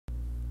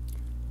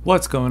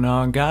What's going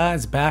on,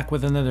 guys? Back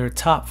with another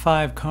top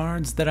 5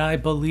 cards that I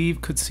believe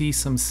could see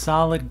some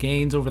solid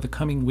gains over the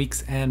coming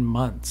weeks and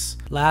months.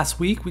 Last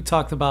week we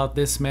talked about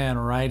this man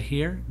right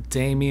here,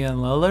 Damian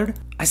Lillard.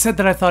 I said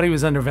that I thought he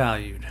was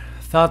undervalued,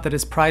 thought that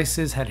his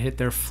prices had hit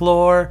their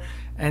floor,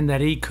 and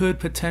that he could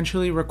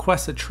potentially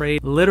request a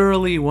trade.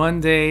 Literally one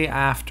day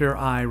after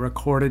I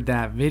recorded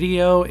that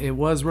video, it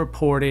was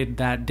reported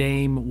that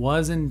Dame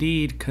was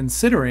indeed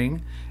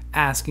considering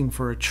asking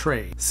for a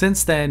trade.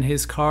 Since then,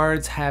 his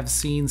cards have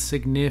seen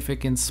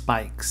significant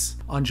spikes.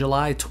 On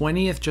July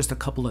 20th, just a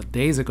couple of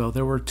days ago,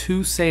 there were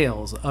 2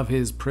 sales of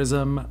his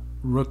Prism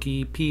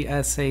Rookie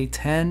PSA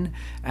 10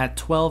 at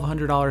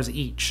 $1,200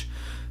 each.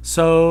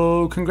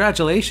 So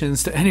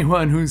congratulations to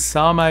anyone who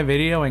saw my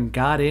video and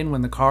got in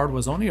when the card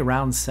was only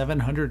around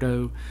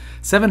 $750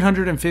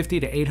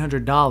 to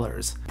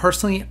 $800.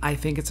 Personally, I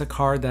think it's a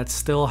card that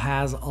still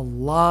has a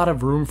lot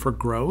of room for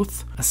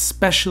growth,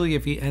 especially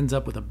if he ends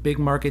up with a big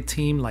market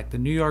team like the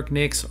New York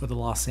Knicks or the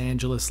Los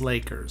Angeles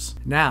Lakers.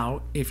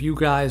 Now, if you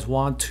guys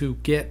want to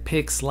get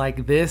picks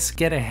like this,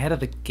 get ahead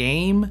of the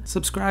game,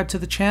 subscribe to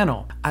the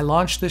channel. I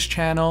launched this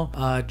channel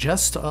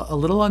just a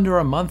little under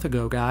a month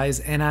ago,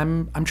 guys, and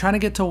I'm trying to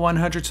get to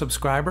 100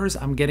 subscribers.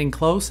 I'm getting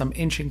close. I'm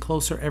inching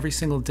closer every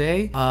single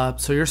day.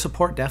 So your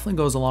support definitely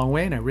goes a long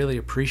way, and I really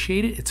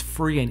appreciate it. It's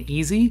free and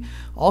easy.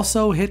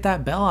 Also, hit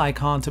that bell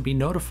icon to be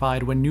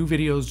notified when new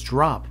videos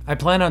drop. I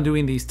plan on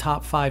doing these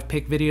top 5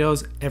 pick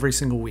videos every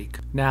single week.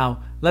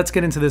 Now, let's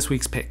get into this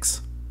week's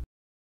picks.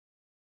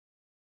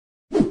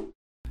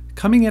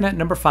 Coming in at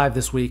number 5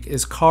 this week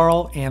is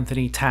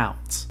Karl-Anthony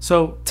Towns.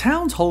 So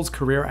Towns holds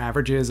career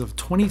averages of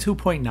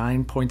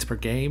 22.9 points per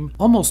game,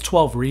 almost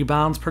 12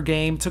 rebounds per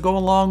game, to go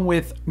along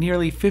with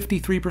nearly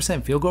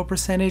 53% field goal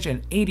percentage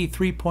and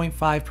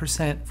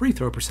 83.5% free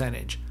throw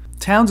percentage.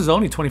 Towns is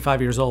only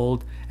 25 years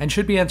old and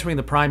should be entering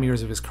the prime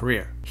years of his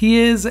career. He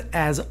is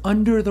as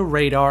under the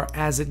radar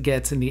as it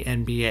gets in the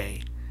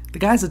NBA. The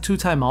guy's a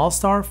 2-time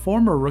All-Star,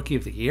 former Rookie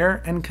of the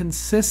Year, and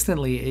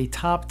consistently a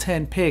top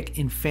 10 pick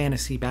in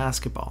fantasy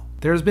basketball.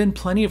 There's been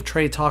plenty of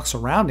trade talk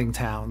surrounding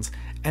Towns,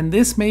 and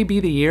this may be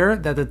the year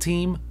that the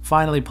team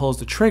finally pulls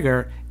the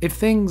trigger if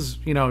things,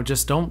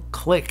 just don't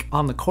click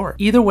on the court.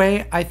 Either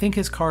way, I think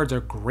his cards are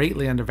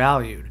greatly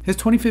undervalued. His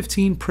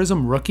 2015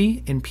 Prism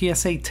Rookie in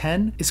PSA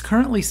 10 is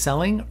currently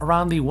selling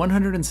around the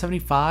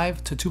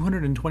 $175 to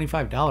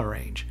 $225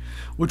 range,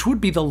 which would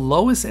be the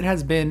lowest it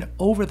has been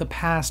over the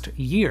past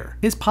year.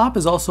 His pop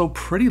is also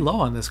pretty low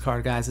on this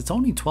card, guys. It's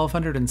only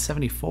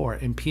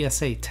 $1,274 in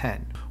PSA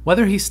 10.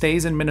 Whether he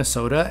stays in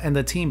Minnesota and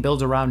the team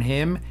builds around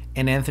him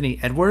and Anthony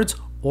Edwards,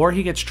 or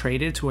he gets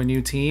traded to a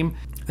new team,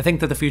 I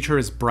think that the future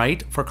is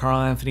bright for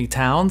Karl-Anthony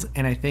Towns,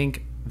 and I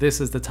think this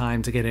is the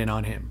time to get in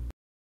on him.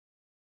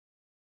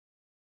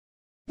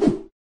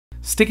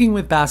 Sticking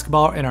with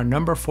basketball, in our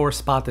number 4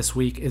 spot this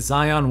week is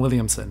Zion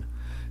Williamson.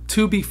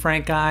 To be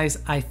frank, guys,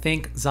 I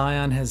think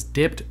Zion has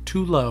dipped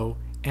too low,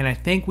 and I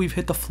think we've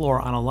hit the floor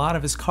on a lot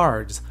of his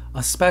cards,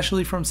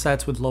 especially from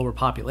sets with lower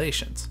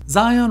populations.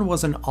 Zion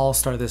was an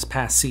all-star this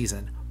past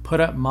season,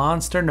 put up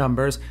monster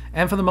numbers,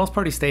 and for the most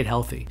part he stayed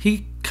healthy.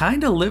 He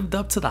kinda lived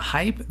up to the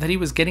hype that he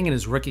was getting in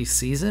his rookie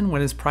season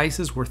when his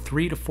prices were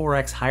 3 to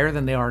 4x higher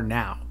than they are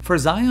now. For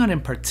Zion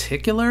in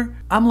particular,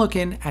 I'm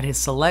looking at his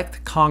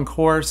select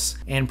concourse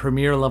and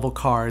premier level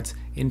cards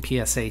in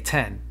PSA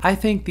 10. I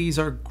think these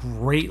are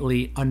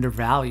greatly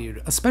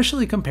undervalued,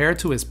 especially compared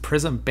to his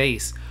Prism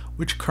base,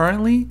 which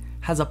currently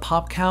has a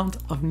pop count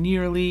of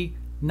nearly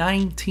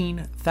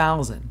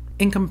 19,000.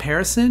 In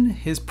comparison,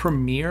 his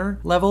premier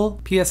level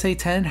PSA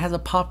 10 has a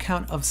pop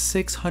count of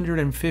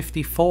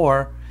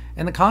 654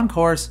 and the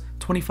concourse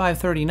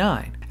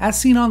 2539. As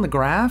seen on the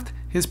graph,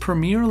 his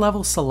premier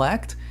level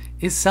select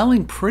is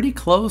selling pretty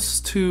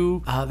close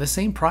to the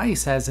same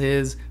price as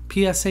his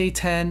PSA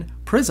 10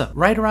 Prism,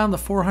 right around the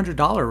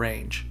 $400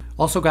 range.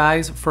 Also,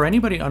 guys, for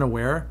anybody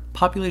unaware,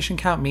 population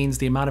count means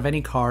the amount of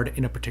any card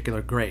in a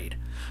particular grade.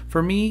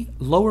 For me,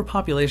 lower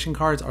population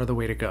cards are the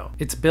way to go.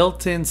 It's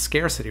built-in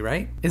scarcity,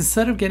 right?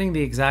 Instead of getting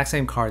the exact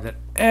same card that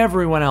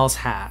everyone else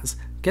has,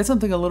 get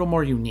something a little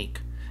more unique.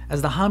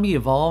 As the hobby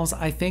evolves,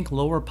 I think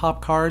lower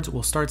pop cards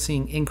will start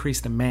seeing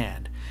increased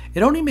demand.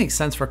 It only makes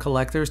sense for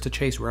collectors to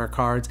chase rare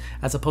cards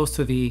as opposed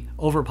to the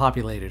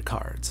overpopulated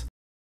cards.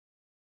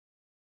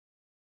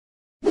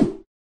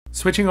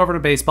 Switching over to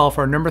baseball,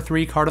 for our number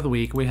 3 card of the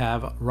week, we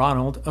have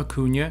Ronald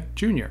Acuna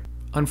Jr.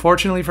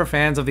 Unfortunately for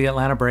fans of the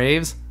Atlanta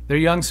Braves, their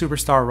young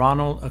superstar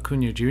Ronald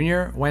Acuna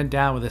Jr. went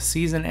down with a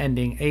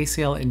season-ending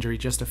ACL injury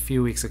just a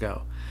few weeks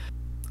ago.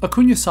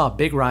 Acuna saw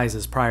big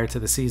rises prior to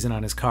the season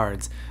on his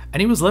cards,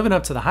 and he was living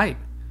up to the hype.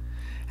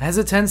 As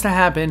it tends to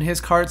happen,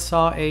 his cards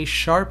saw a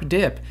sharp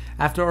dip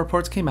after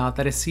reports came out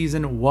that his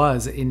season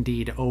was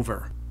indeed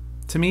over.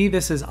 To me,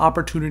 this is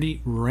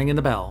opportunity ringing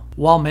the bell.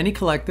 While many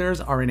collectors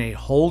are in a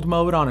hold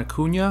mode on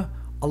Acuna,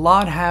 a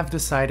lot have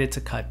decided to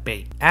cut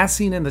bait. As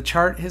seen in the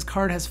chart, his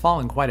card has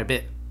fallen quite a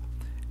bit.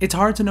 It's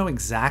hard to know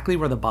exactly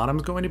where the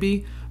bottom's going to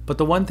be, but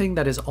the one thing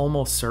that is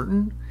almost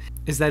certain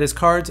is that his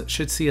cards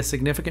should see a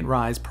significant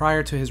rise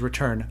prior to his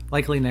return,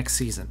 likely next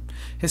season.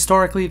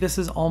 Historically, this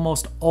has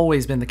almost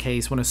always been the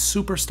case when a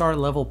superstar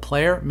level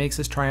player makes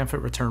his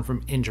triumphant return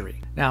from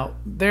injury. Now,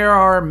 there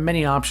are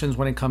many options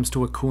when it comes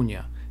to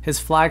Acuna. His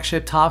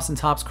flagship Topps and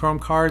Topps Chrome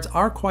cards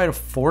are quite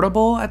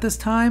affordable at this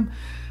time,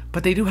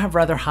 but they do have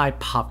rather high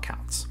pop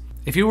counts.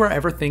 If you were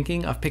ever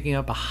thinking of picking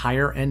up a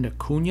higher end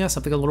Acuna,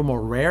 something a little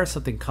more rare,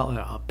 something called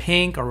a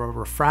pink or a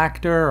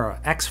refractor or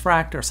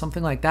X-fractor or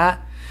something like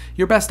that,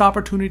 your best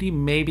opportunity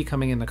may be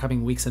coming in the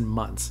coming weeks and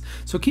months.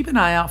 So keep an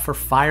eye out for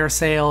fire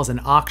sales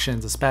and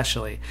auctions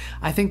especially.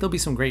 I think there'll be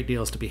some great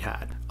deals to be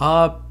had.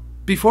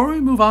 Before we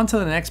move on to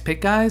the next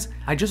pick, guys,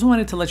 I just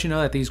wanted to let you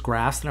know that these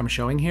graphs that I'm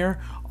showing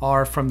here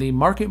are from the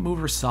Market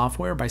Mover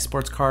software by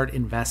Sports Card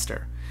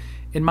Investor.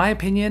 In my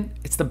opinion,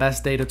 it's the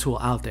best data tool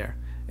out there.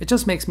 It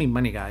just makes me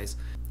money, guys.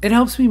 It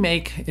helps me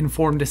make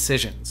informed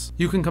decisions.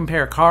 You can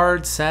compare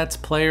cards, sets,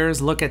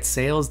 players, look at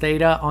sales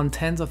data on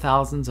tens of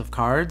thousands of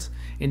cards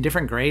in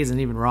different grades and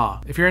even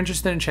raw. If you're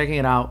interested in checking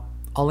it out,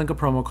 I'll link a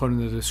promo code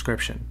in the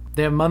description.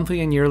 They have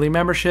monthly and yearly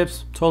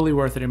memberships, totally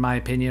worth it in my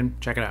opinion.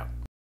 Check it out.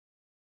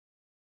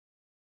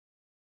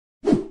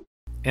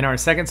 In our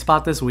second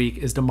spot this week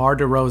is DeMar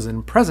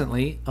DeRozan,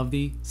 presently of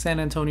the San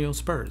Antonio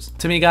Spurs.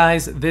 To me,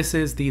 guys, this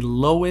is the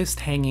lowest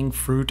hanging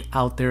fruit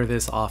out there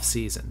this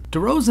offseason.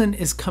 DeRozan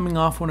is coming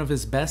off one of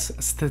his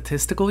best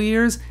statistical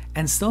years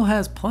and still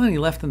has plenty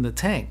left in the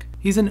tank.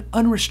 He's an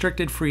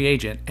unrestricted free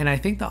agent, and I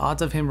think the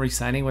odds of him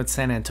re-signing with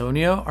San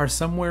Antonio are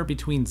somewhere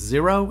between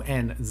 0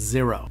 and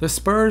 0. The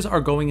Spurs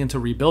are going into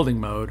rebuilding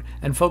mode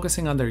and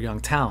focusing on their young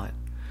talent.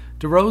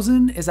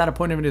 DeRozan is at a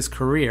point in his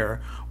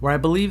career where I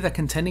believe that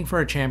contending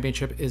for a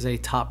championship is a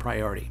top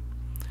priority.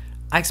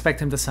 I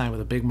expect him to sign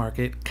with a big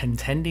market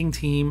contending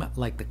team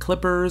like the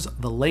Clippers,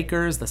 the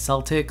Lakers, the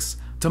Celtics.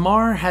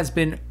 DeMar has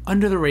been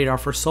under the radar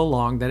for so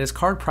long that his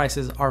card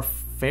prices are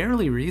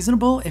fairly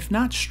reasonable, if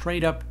not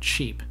straight up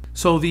cheap.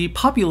 So the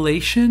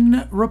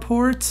population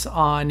reports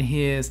on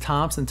his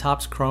Topps and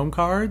Topps Chrome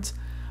cards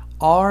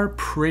are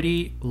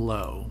pretty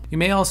low. You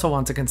may also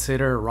want to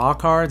consider raw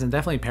cards and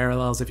definitely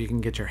parallels if you can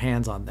get your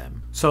hands on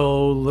them.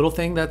 So little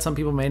thing that some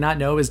people may not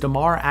know is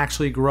DeMar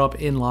actually grew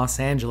up in Los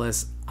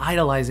Angeles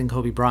idolizing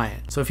Kobe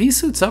Bryant. So if he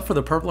suits up for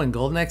the purple and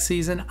gold next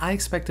season, I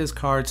expect his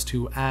cards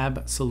to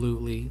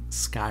absolutely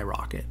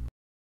skyrocket.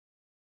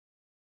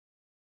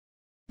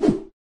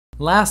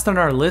 Last on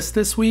our list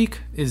this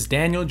week is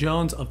Daniel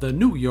Jones of the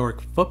New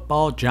York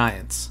Football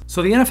Giants.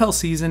 So the NFL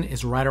season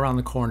is right around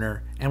the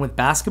corner, and with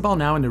basketball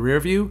now in the rear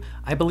view,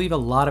 I believe a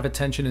lot of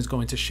attention is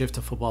going to shift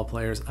to football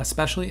players,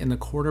 especially in the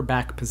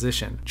quarterback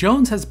position.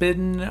 Jones has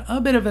been a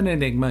bit of an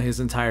enigma his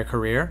entire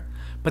career,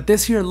 but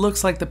this year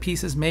looks like the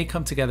pieces may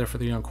come together for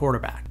the young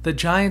quarterback. The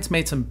Giants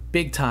made some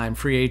big-time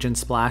free agent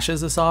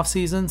splashes this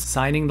offseason,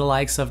 signing the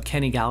likes of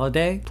Kenny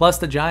Galladay, plus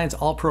the Giants'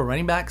 all-pro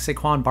running back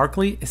Saquon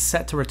Barkley is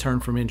set to return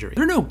from injury.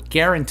 There are no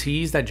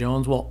guarantees that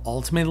Jones will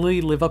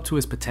ultimately live up to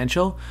his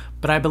potential,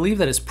 but I believe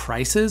that his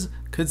prices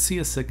could see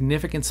a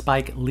significant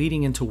spike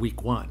leading into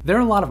week 1. There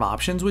are a lot of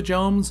options with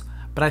Jones,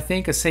 but I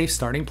think a safe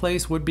starting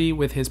place would be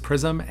with his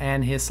Prism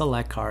and his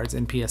Select cards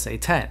in PSA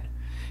 10.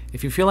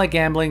 If you feel like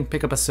gambling,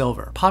 pick up a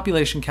silver.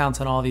 Population counts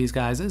on all these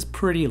guys is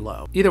pretty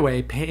low. Either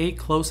way, pay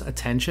close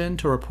attention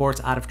to reports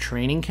out of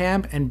training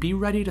camp and be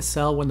ready to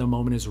sell when the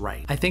moment is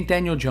right. I think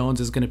Daniel Jones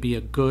is going to be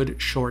a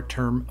good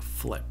short-term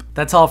flip.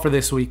 That's all for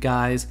this week,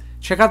 guys.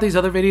 Check out these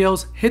other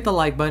videos, hit the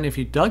like button if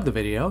you dug the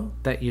video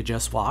that you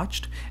just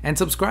watched, and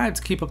subscribe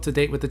to keep up to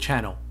date with the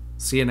channel.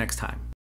 See you next time.